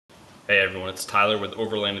Hey everyone, it's Tyler with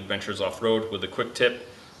Overland Adventures Offroad with a quick tip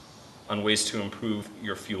on ways to improve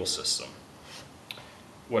your fuel system.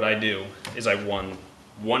 What I do is I run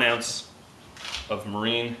 1 ounce of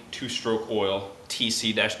Marine 2-stroke oil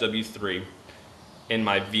TC-W3 in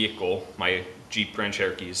my vehicle, my Jeep Grand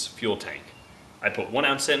Cherokee's fuel tank. I put 1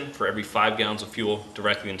 ounce in for every 5 gallons of fuel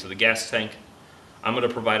directly into the gas tank. I'm going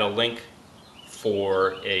to provide a link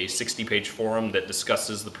for a 60-page forum that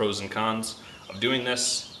discusses the pros and cons of doing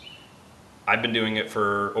this. I've been doing it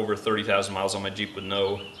for over 30,000 miles on my Jeep with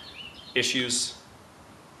no issues.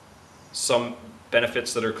 Some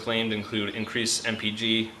benefits that are claimed include increased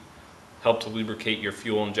MPG, help to lubricate your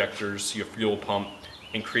fuel injectors, your fuel pump,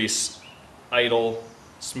 increase idle,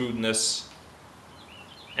 smoothness,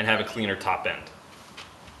 and have a cleaner top end.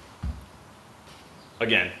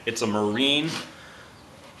 Again, it's a Marine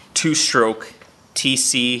 2-stroke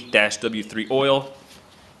TC-W3 oil,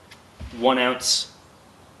 1 ounce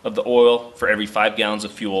of the oil for every 5 gallons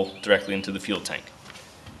of fuel directly into the fuel tank.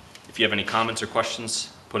 If you have any comments or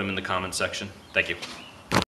questions, put them in the comment section. Thank you.